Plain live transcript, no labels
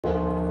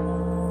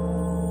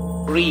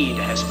Greed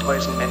has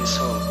poisoned men's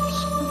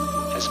souls,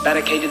 has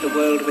barricaded the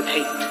world with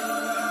hate,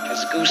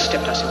 has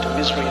goose-stepped us into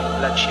misery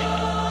and bloodshed.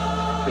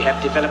 We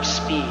have developed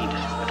speed,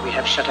 but we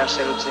have shut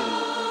ourselves in.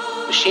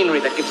 Machinery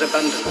that gives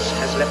abundance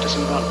has left us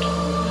in want.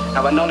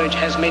 Our knowledge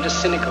has made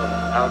us cynical,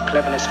 our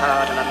cleverness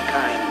hard and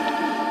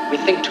unkind. We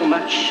think too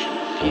much,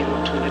 feel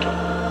too little.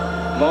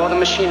 More than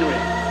machinery,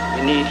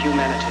 we need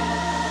humanity.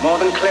 More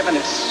than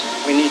cleverness,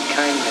 we need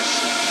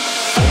kindness.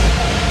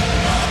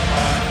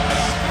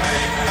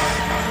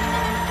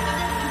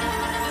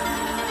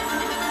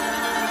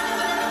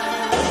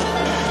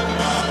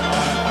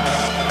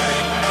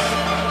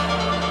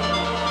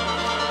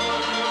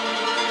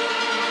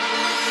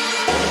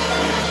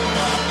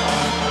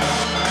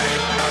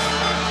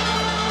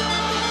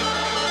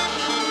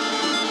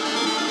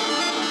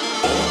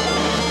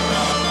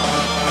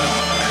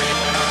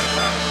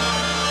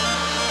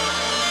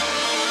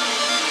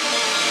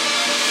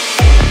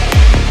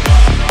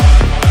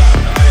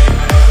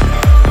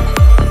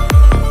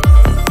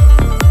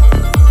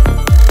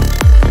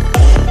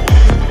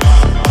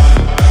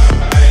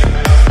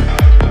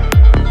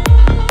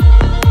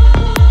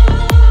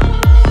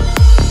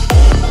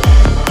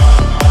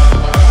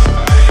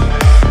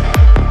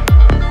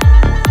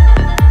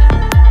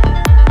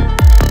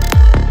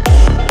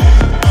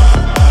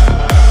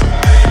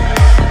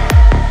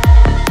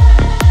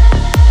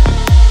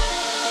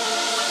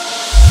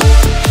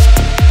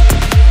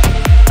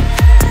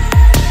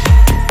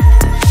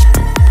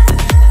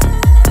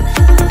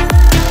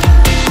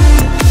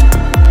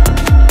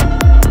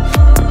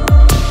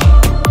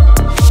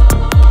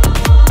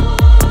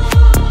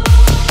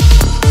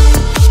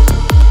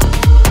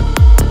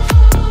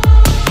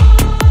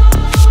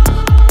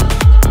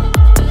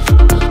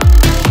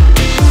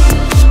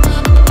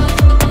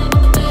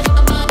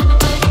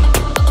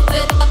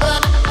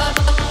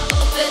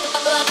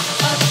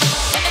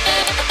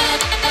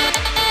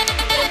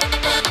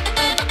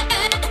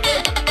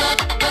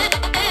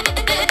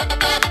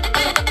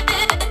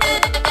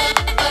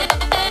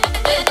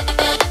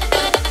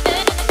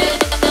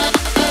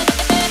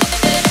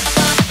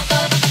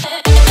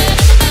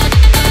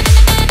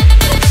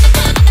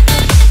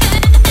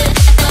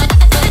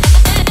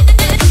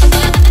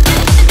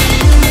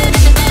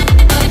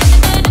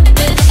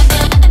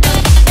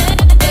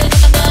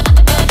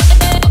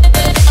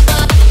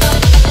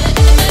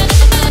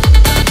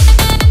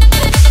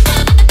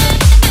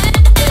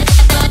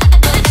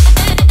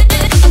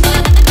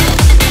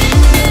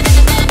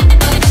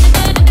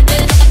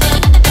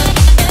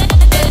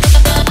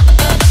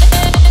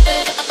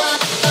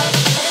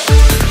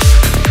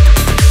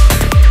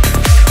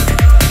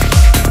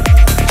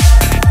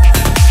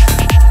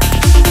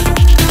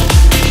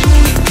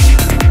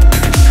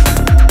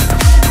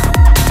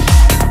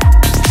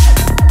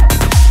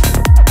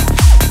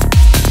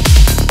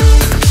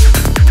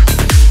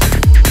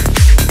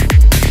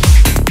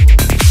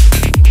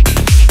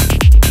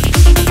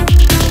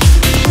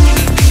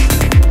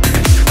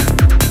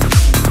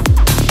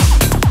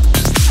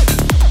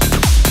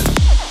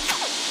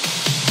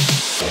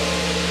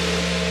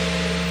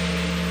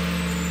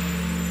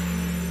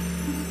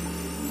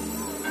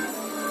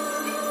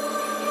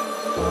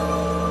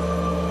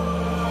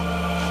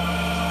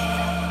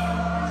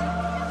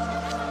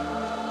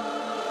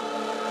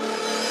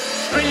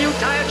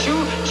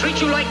 Treat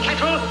you like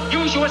cattle,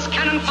 use you as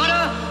cannon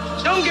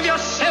fodder. Don't give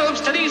yourselves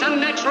to these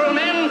unnatural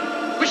men,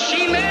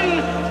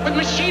 with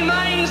machine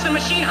minds and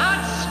machine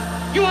hearts.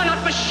 You are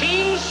not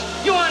machines,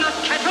 you are not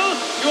cattle,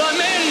 you are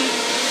men.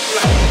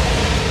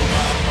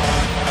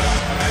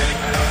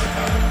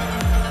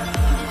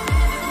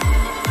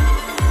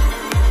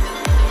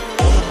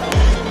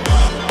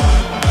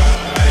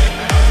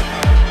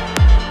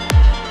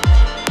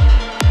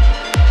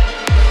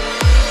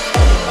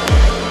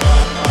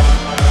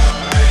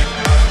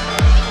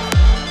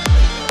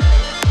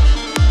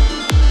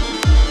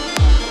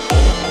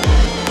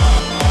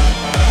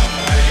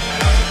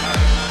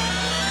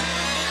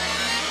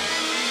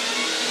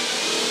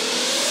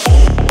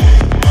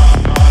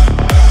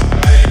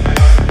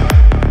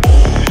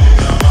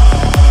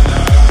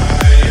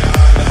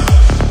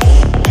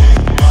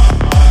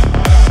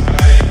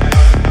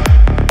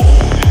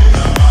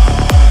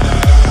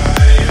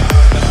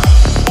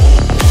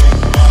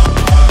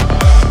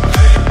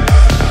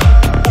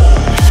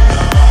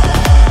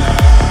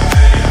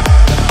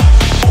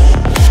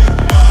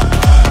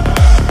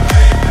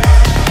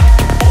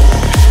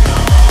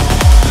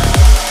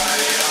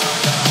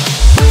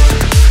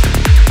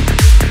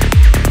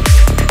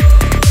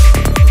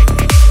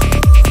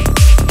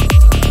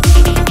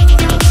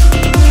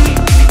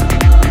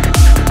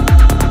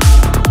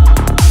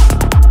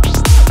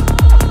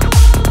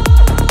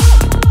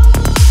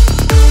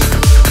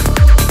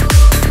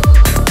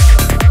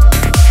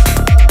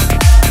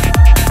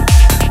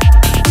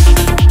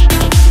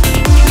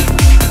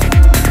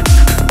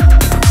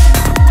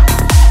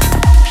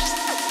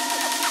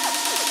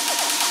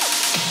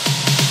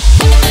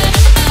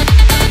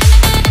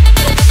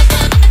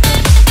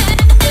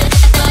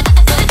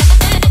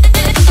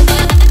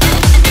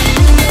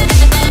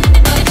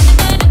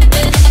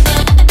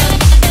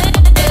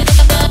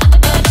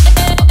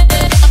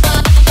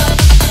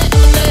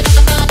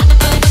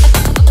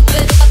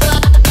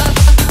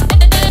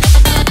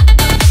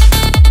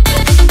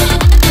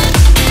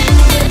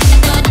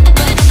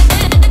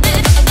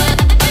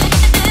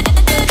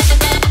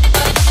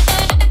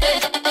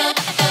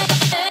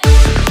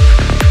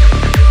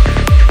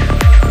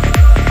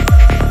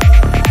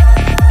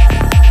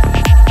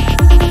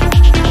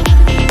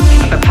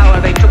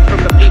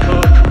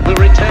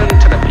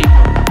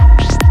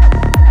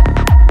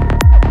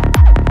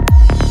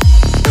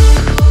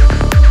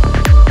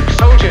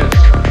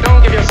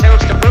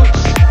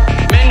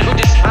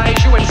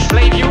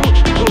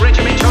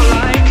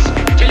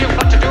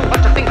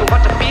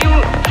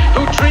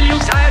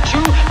 diet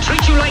you,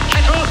 treat you like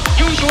cattle,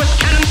 use you as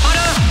cannon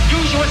fodder,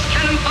 use you as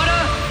cannon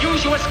fodder,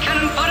 use you as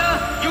cannon fodder,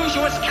 use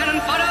you as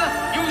cannon fodder,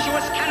 use you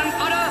as cannon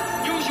fodder,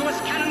 use you as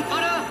cannon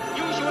fodder,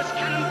 use you as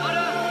cannon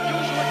fodder,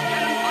 use you as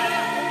cannon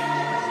fodder.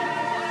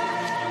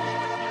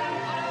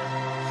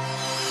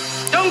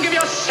 Don't give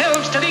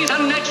yourselves to these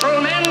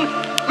unnatural men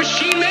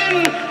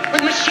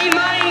with machine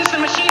minds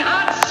and machine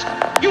hearts.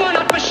 You are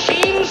not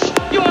machines.